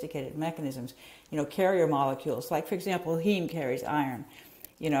sophisticated mechanisms, carrier molecules, like for example, heme carries iron,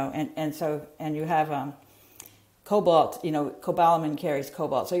 and you have cobalt, cobalamin carries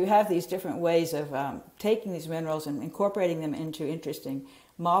cobalt. So you have these different ways of taking these minerals and incorporating them into interesting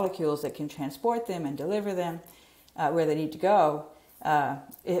molecules that can transport them and deliver them where they need to go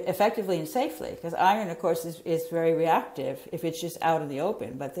effectively and safely. Because iron, of course, is very reactive if it's just out in the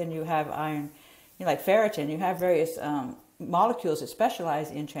open. But then you have iron, like ferritin, you have various molecules that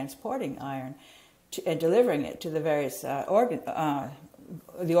specialize in transporting iron and delivering it to the various organs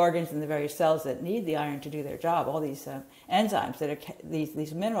and the various cells that need the iron to do their job. All these enzymes that are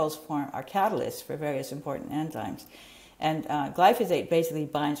these minerals are catalysts for various important enzymes, and glyphosate basically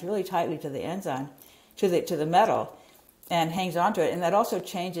binds really tightly to the enzyme, to the metal, and hangs onto it. And that also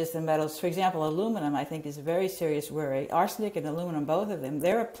changes the metals. For example, aluminum, I think, is a very serious worry. Arsenic and aluminum, both of them,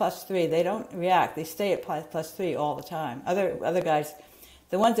 they're at +3. They don't react. They stay at +3 all the time. Other guys,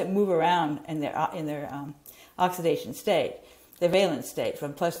 the ones that move around in their oxidation state, the valence state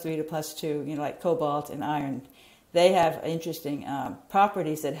from +3 to +2, like cobalt and iron, they have interesting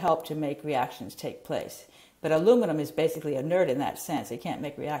properties that help to make reactions take place. But aluminum is basically inert in that sense. It can't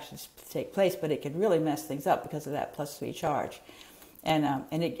make reactions take place, but it can really mess things up because of that +3 charge. And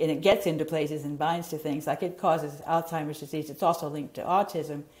it gets into places and binds to things, like it causes Alzheimer's disease. It's also linked to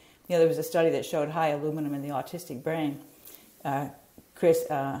autism. There was a study that showed high aluminum in the autistic brain. Chris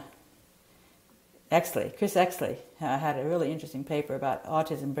Exley had a really interesting paper about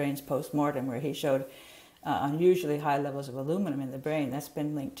autism brains post-mortem, where he showed unusually high levels of aluminum in the brain. That's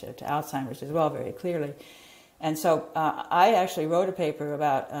been linked to Alzheimer's as well, very clearly. And so I actually wrote a paper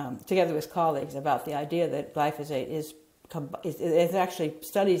about, together with colleagues, about the idea that glyphosate is actually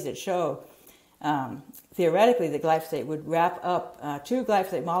studies that show theoretically that glyphosate would wrap up, two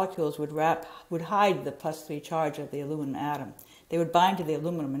glyphosate molecules would hide the +3 charge of the aluminum atom. They would bind to the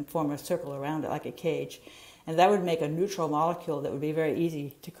aluminum and form a circle around it like a cage. And that would make a neutral molecule that would be very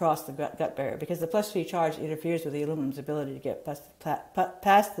easy to cross the gut barrier, because the +3 charge interferes with the aluminum's ability to get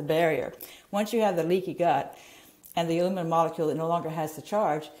past the barrier. Once you have the leaky gut and the aluminum molecule no longer has the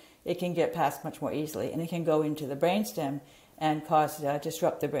charge, it can get past much more easily, and it can go into the brainstem and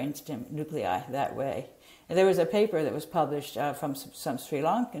disrupt the brainstem nuclei that way. And there was a paper that was published from some Sri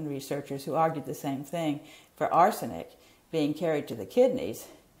Lankan researchers who argued the same thing for arsenic being carried to the kidneys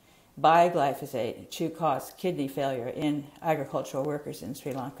by glyphosate to cause kidney failure in agricultural workers in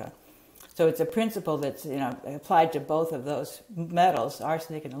Sri Lanka. So it's a principle that's applied to both of those metals,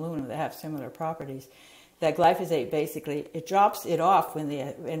 arsenic and aluminum, that have similar properties. That glyphosate basically, it drops it off when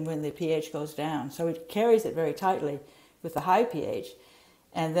the pH goes down. So it carries it very tightly with the high pH,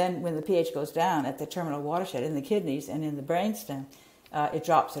 And then when the pH goes down at the terminal watershed in the kidneys and in the brainstem, it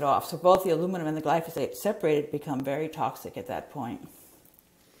drops it off. So both the aluminum and the glyphosate separated become very toxic at that point.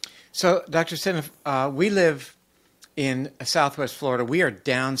 So, Dr. Seneff, we live in Southwest Florida. We are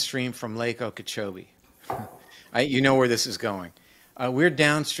downstream from Lake Okeechobee. You know where this is going. We're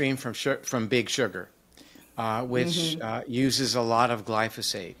downstream from Big Sugar, which uses a lot of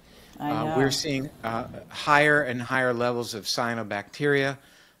glyphosate. We're seeing higher and higher levels of cyanobacteria,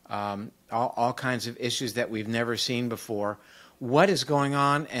 all kinds of issues that we've never seen before. What is going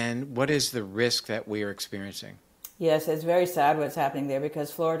on, and what is the risk that we are experiencing? Yes, it's very sad what's happening there,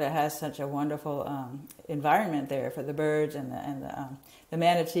 because Florida has such a wonderful environment there for the birds and the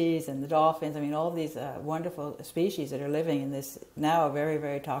manatees and the dolphins. I mean, all these wonderful species that are living in this now a very,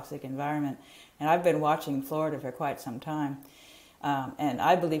 very toxic environment. And I've been watching Florida for quite some time. And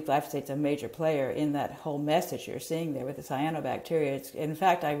I believe glyphosate's a major player in that whole mess that you're seeing there with the cyanobacteria. In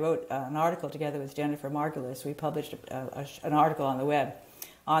fact, I wrote an article together with Jennifer Margulis. We published an article on the web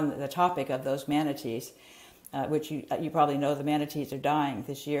on the topic of those manatees. Which you probably know, the manatees are dying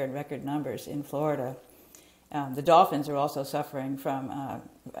this year in record numbers in Florida. The dolphins are also suffering from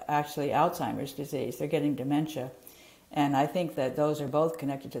actually Alzheimer's disease. They're getting dementia. And I think that those are both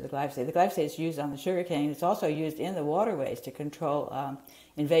connected to the glyphosate. The glyphosate is used on the sugarcane. It's also used in the waterways to control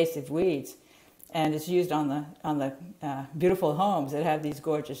invasive weeds. And it's used on the beautiful homes that have these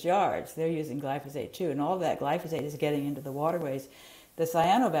gorgeous yards. They're using glyphosate too. And all that glyphosate is getting into the waterways. The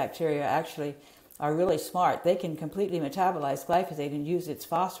cyanobacteria actually are really smart. They can completely metabolize glyphosate and use its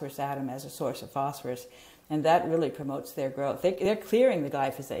phosphorus atom as a source of phosphorus, and that really promotes their growth. They're clearing the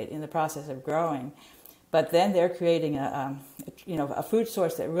glyphosate in the process of growing, but then they're creating a food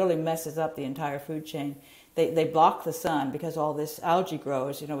source that really messes up the entire food chain. They block the sun because all this algae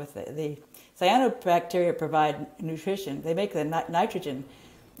grows. With the cyanobacteria provide nutrition. They make the nitrogen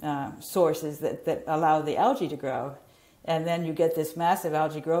sources that allow the algae to grow. And then you get this massive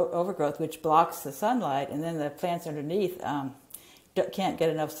algae overgrowth, which blocks the sunlight, and then the plants underneath can't get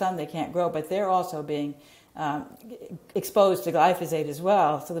enough sun, they can't grow, but they're also being exposed to glyphosate as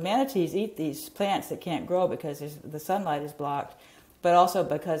well. So the manatees eat these plants that can't grow because the sunlight is blocked, but also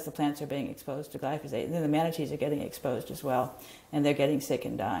because the plants are being exposed to glyphosate. And then the manatees are getting exposed as well, and they're getting sick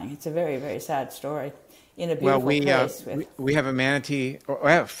and dying. It's a very, very sad story. In a beautiful place. We have a manatee, or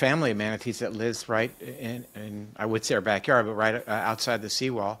I have a family of manatees that lives right in I would say our backyard, but right outside the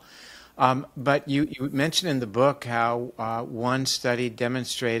seawall. But you mentioned in the book how one study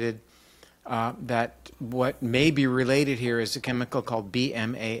demonstrated that what may be related here is a chemical called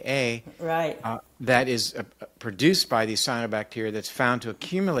BMAA, right? That is produced by these cyanobacteria that's found to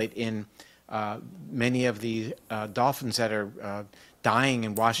accumulate in many of the dolphins that are dying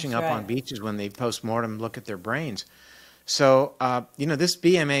and washing up on beaches when they post-mortem look at their brains. So, this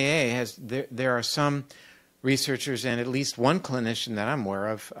BMAA there are some researchers and at least one clinician that I'm aware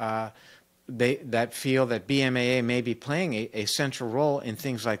of that feel that BMAA may be playing a central role in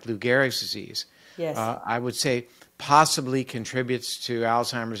things like Lou Gehrig's disease. Yes. I would say possibly contributes to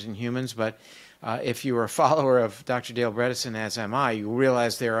Alzheimer's in humans, but if you are a follower of Dr. Dale Bredesen, as am I, you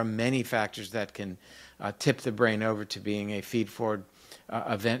realize there are many factors that can tip the brain over to being a feed-forward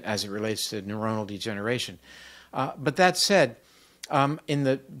event as it relates to neuronal degeneration. But that said, in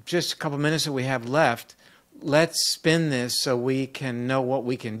the just a couple minutes that we have left, let's spin this so we can know what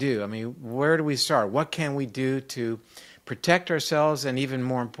we can do. I mean, where do we start? What can we do to protect ourselves? And even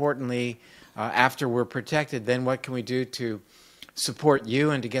more importantly, after we're protected, then what can we do to support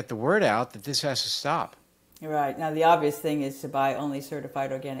you and to get the word out that this has to stop? Right. Now, the obvious thing is to buy only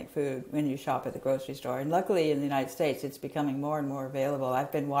certified organic food when you shop at the grocery store. And luckily in the United States, it's becoming more and more available.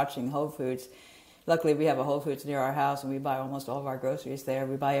 I've been watching Whole Foods. Luckily, we have a Whole Foods near our house, and we buy almost all of our groceries there.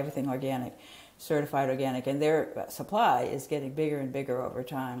 We buy everything organic, certified organic, and their supply is getting bigger and bigger over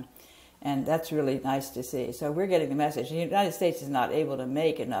time. And that's really nice to see. So we're getting the message. The United States is not able to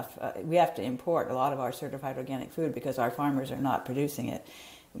make enough. We have to import a lot of our certified organic food because our farmers are not producing it.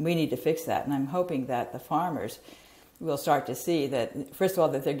 We need to fix that, and I'm hoping that the farmers will start to see that, first of all,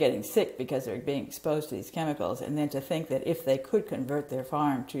 that they're getting sick because they're being exposed to these chemicals, and then to think that if they could convert their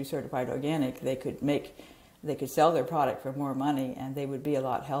farm to certified organic, they could sell their product for more money, and they would be a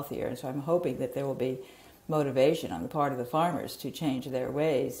lot healthier. And so I'm hoping that there will be motivation on the part of the farmers to change their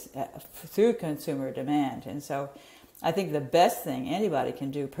ways through consumer demand. And so I think the best thing anybody can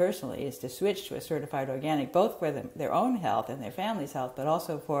do personally is to switch to a certified organic, both for their own health and their family's health, but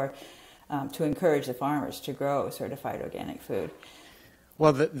also to encourage the farmers to grow certified organic food.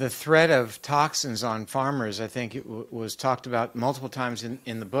 Well, the threat of toxins on farmers, I think it was talked about multiple times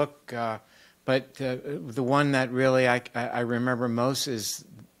in the book But the one that really I remember most is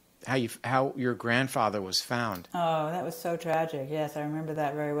how your grandfather was found. Oh, that was so tragic. Yes, I remember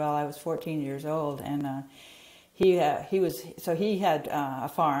that very well. I was 14 years old, and he had a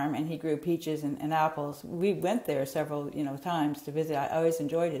farm, and he grew peaches and apples. We went there several times to visit. I always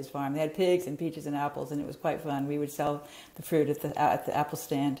enjoyed his farm. They had pigs and peaches and apples, and it was quite fun. We would sell the fruit at the apple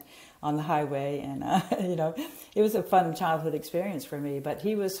stand on the highway, and it was a fun childhood experience for me. But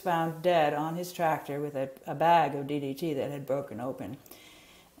he was found dead on his tractor with a bag of DDT that had broken open.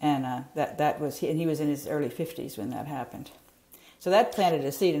 And he was in his early 50s when that happened. So that planted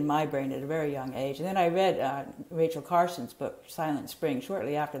a seed in my brain at a very young age. And then I read Rachel Carson's book, Silent Spring,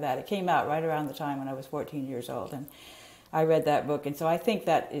 shortly after that. It came out right around the time when I was 14 years old. And I read that book. And so I think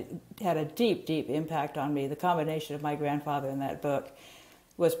that it had a deep, deep impact on me. The combination of my grandfather and that book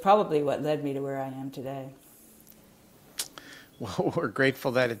was probably what led me to where I am today. Well, we're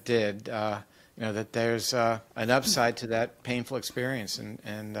grateful that it did. That there's an upside to that painful experience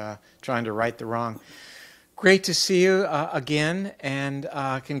and trying to right the wrong. Great to see you again, and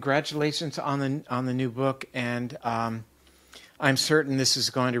congratulations on the new book. And I'm certain this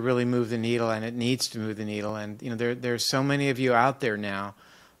is going to really move the needle, and it needs to move the needle. And there's so many of you out there now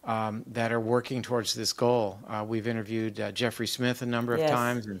that are working towards this goal. We've interviewed Jeffrey Smith a number of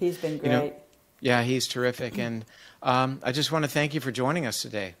times. And, he's been great. Yeah, he's terrific. And I just want to thank you for joining us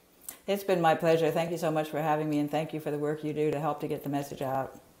today. It's been my pleasure. Thank you so much for having me, and thank you for the work you do to help to get the message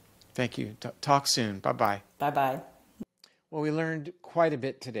out. Thank you. Talk soon. Bye-bye. Bye-bye. Well, we learned quite a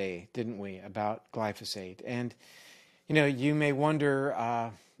bit today, didn't we, about glyphosate. And, you may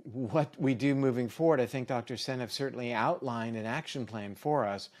wonder what we do moving forward. I think Dr. Seneff certainly outlined an action plan for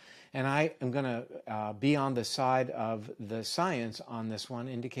us. And I am going to be on the side of the science on this one,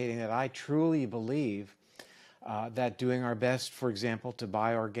 indicating that I truly believe that doing our best, for example, to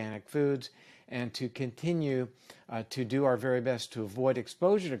buy organic foods and to continue to do our very best to avoid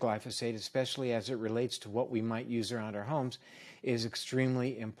exposure to glyphosate, especially as it relates to what we might use around our homes, is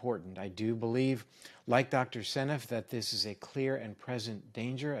extremely important. I do believe, like Dr. Seneff, that this is a clear and present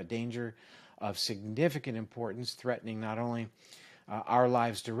danger, a danger of significant importance, threatening not only our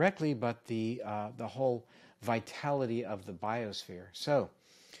lives directly, but the whole vitality of the biosphere. So,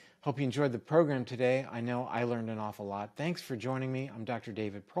 hope you enjoyed the program today. I know I learned an awful lot. Thanks for joining me. I'm Dr.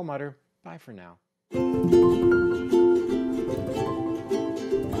 David Perlmutter. Bye for now.